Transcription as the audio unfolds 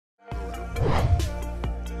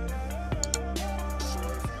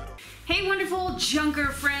Hey wonderful junker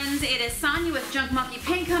friends, it is Sonia with Junk Monkey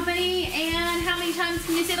Paint Company, and how many times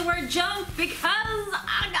can you say the word junk? Because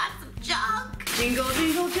I got some junk. Jingle,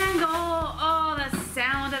 jingle, jangle. Oh, the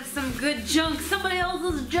sound of some good junk. Somebody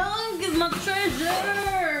else's junk is my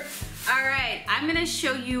treasure. All right, I'm gonna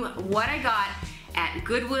show you what I got at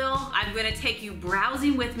Goodwill. I'm gonna take you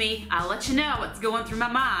browsing with me. I'll let you know what's going through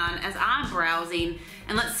my mind as I'm browsing,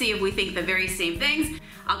 and let's see if we think the very same things.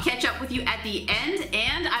 I'll catch up with you at the end,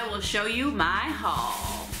 and I will show you my haul.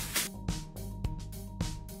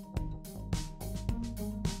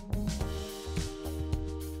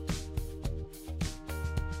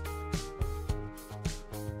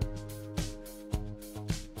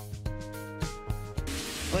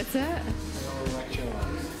 What's that?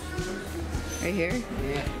 Right here?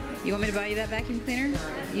 Yeah. You want me to buy you that vacuum cleaner?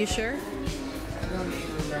 You sure? I don't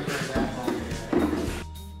remember that one.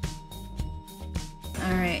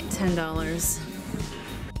 All right, $10.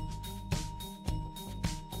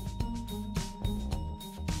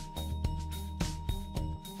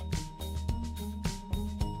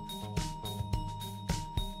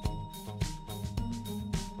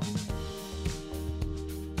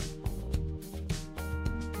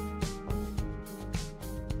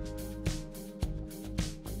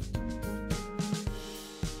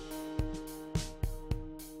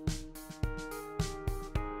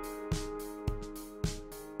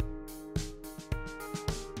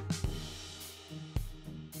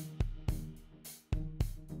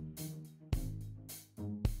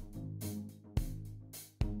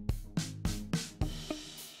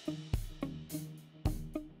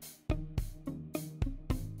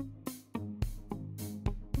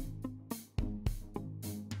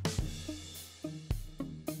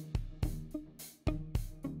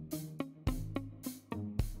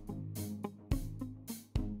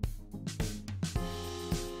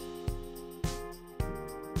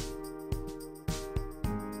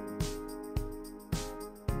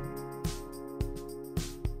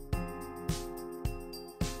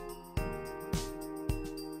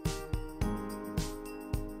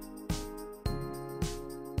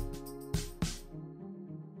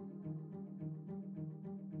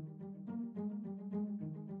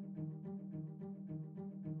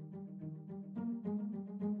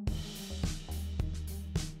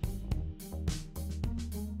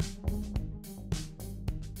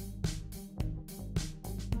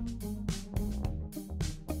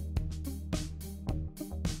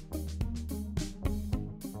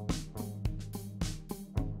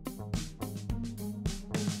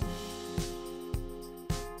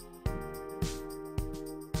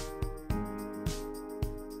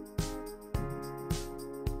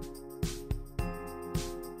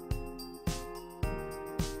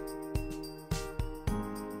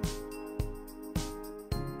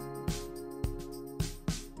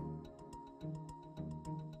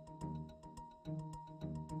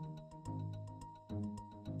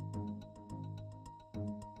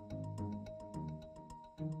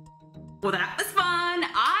 Well, that was fun.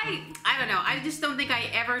 I don't know, I just don't think I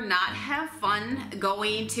ever not have fun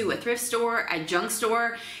going to a thrift store, a junk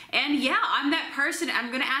store. And yeah, I'm that person.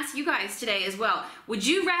 I'm gonna ask you guys today as well. Would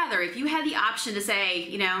you rather, if you had the option to say,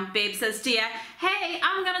 you know, babe says to you, hey,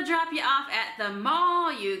 I'm gonna drop you off at the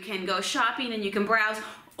mall, you can go shopping and you can browse,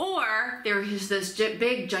 or there is this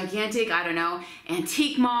big, gigantic, I don't know,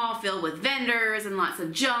 antique mall filled with vendors and lots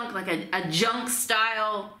of junk, like a junk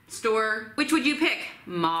style store. Which would you pick?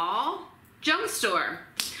 Mall? Junk store?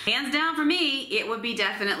 Hands down for me, it would be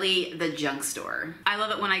definitely the junk store. I love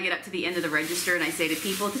it when I get up to the end of the register and I say to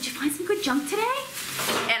people, did you find some good junk today?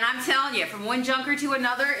 And I'm telling you, from one junker to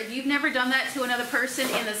another, if you've never done that to another person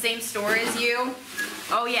in the same store as you,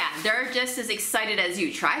 oh yeah, they're just as excited as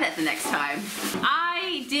you. Try that the next time.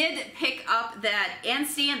 I did pick up that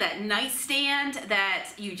stand, that nightstand that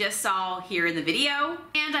you just saw here in the video.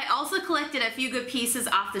 And I also collected a few good pieces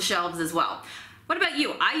off the shelves as well. What about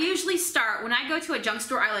you? I usually start, when I go to a junk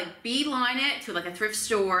store, I like beeline it to like a thrift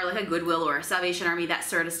store, like a Goodwill or a Salvation Army, that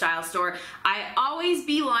sort of style store. I always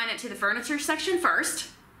beeline it to the furniture section first,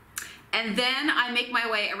 and then I make my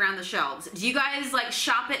way around the shelves. Do you guys like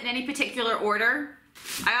shop it in any particular order?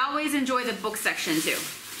 I always enjoy the book section too.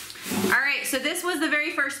 All right, so this was the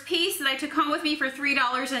very first piece that I took home with me for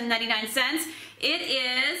 $3.99. It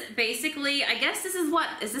is basically, I guess this is what,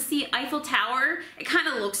 is this the Eiffel Tower? It kind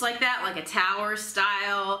of looks like that, like a tower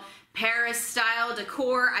style, Paris style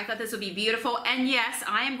decor. I thought this would be beautiful. And yes,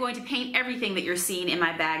 I am going to paint everything that you're seeing in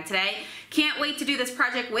my bag today. Can't wait to do this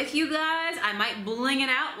project with you guys. I might bling it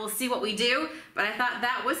out. We'll see what we do. But I thought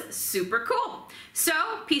that was super cool. So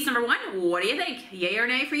piece number one, what do you think? Yay or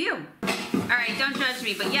nay for you? All right, don't judge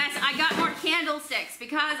me, but yes, I got more candlesticks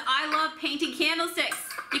because I love painting candlesticks.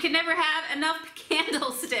 You can never have enough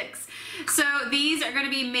candlesticks. So these are going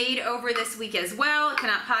to be made over this week as well.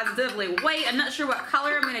 Cannot positively wait. I'm not sure what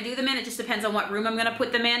color I'm going to do them in. It just depends on what room I'm going to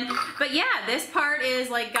put them in. But yeah, this part is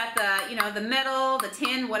like got the, you know, the metal, the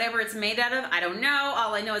tin, whatever it's made out of. I don't know.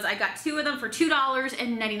 All I know is I got 2 of them for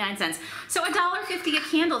 $2.99. So $1.50 a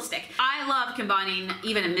candlestick. I love combining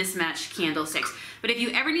even a mismatched candlesticks. But if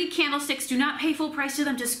you ever need candlesticks, do not pay full price to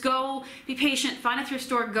them. Just go, be patient, find a thrift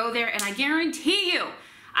store, go there, and I guarantee you,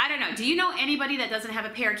 I don't know, do you know anybody that doesn't have a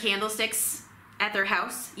pair of candlesticks at their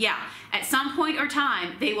house? Yeah, at some point or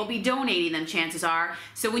time, they will be donating them, chances are.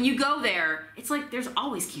 So when you go there, it's like there's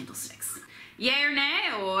always candlesticks. Yay or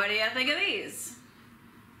nay, what do you think of these?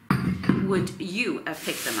 Would you have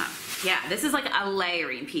picked them up? Yeah, this is like a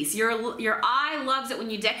layering piece. Your eye loves it when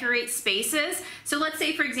you decorate spaces. So let's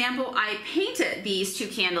say, for example, I painted these 2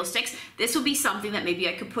 candlesticks. This would be something that maybe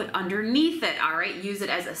I could put underneath it, all right? Use it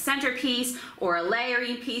as a centerpiece or a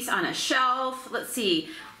layering piece on a shelf. Let's see,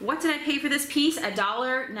 what did I pay for this piece?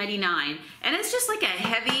 $1.99. And it's just like a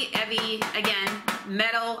heavy, again,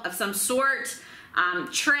 metal of some sort.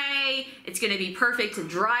 Tray. It's going to be perfect to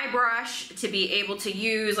dry brush, to be able to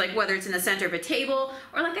use, like whether it's in the center of a table,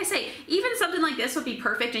 or like I say, even something like this would be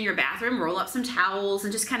perfect in your bathroom. Roll up some towels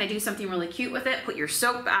and just kind of do something really cute with it. Put your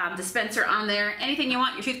soap dispenser on there, anything you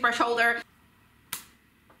want, your toothbrush holder.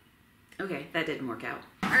 Okay, that didn't work out.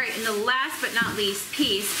 All right, and the last but not least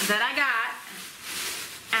piece that I got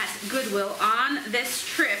at Goodwill on this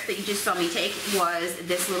trip that you just saw me take was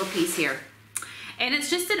this little piece here. And it's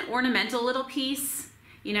just an ornamental little piece.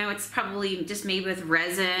 You know, it's probably just made with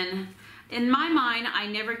resin. In my mind, I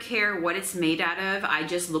never care what it's made out of. I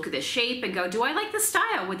just look at the shape and go, do I like the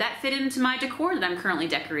style? Would that fit into my decor that I'm currently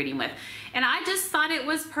decorating with? And I just thought it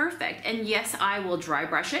was perfect. And yes, I will dry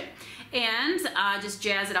brush it and just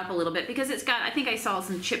jazz it up a little bit because it's got, I think I saw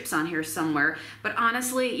some chips on here somewhere. But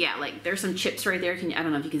honestly, yeah, like there's some chips right there. I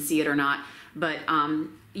don't know if you can see it or not, but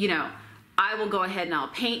you know, I will go ahead and I'll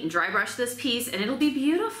paint and dry brush this piece and it'll be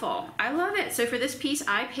beautiful. I love it. So for this piece,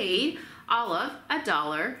 I paid all of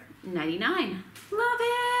 $1.99. Love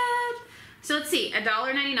it. So let's see,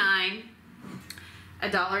 $1.99,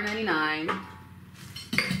 $1.99,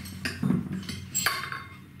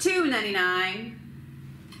 $2.99,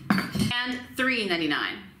 and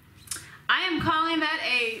 $3.99. I am calling that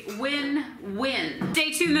a win-win.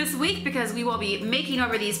 Stay tuned this week because we will be making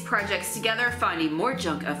over these projects together, finding more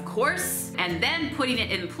junk, of course, and then putting it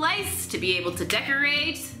in place to be able to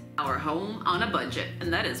decorate our home on a budget.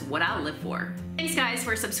 And that is what I live for. Thanks guys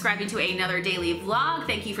for subscribing to another daily vlog.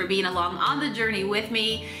 Thank you for being along on the journey with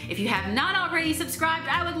me. If you have not already subscribed,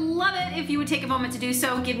 I would love it if you would take a moment to do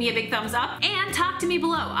so. Give me a big thumbs up and talk to me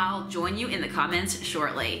below. I'll join you in the comments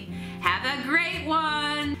shortly. Have a great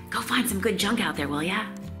one. Go find some good junk out there, will ya?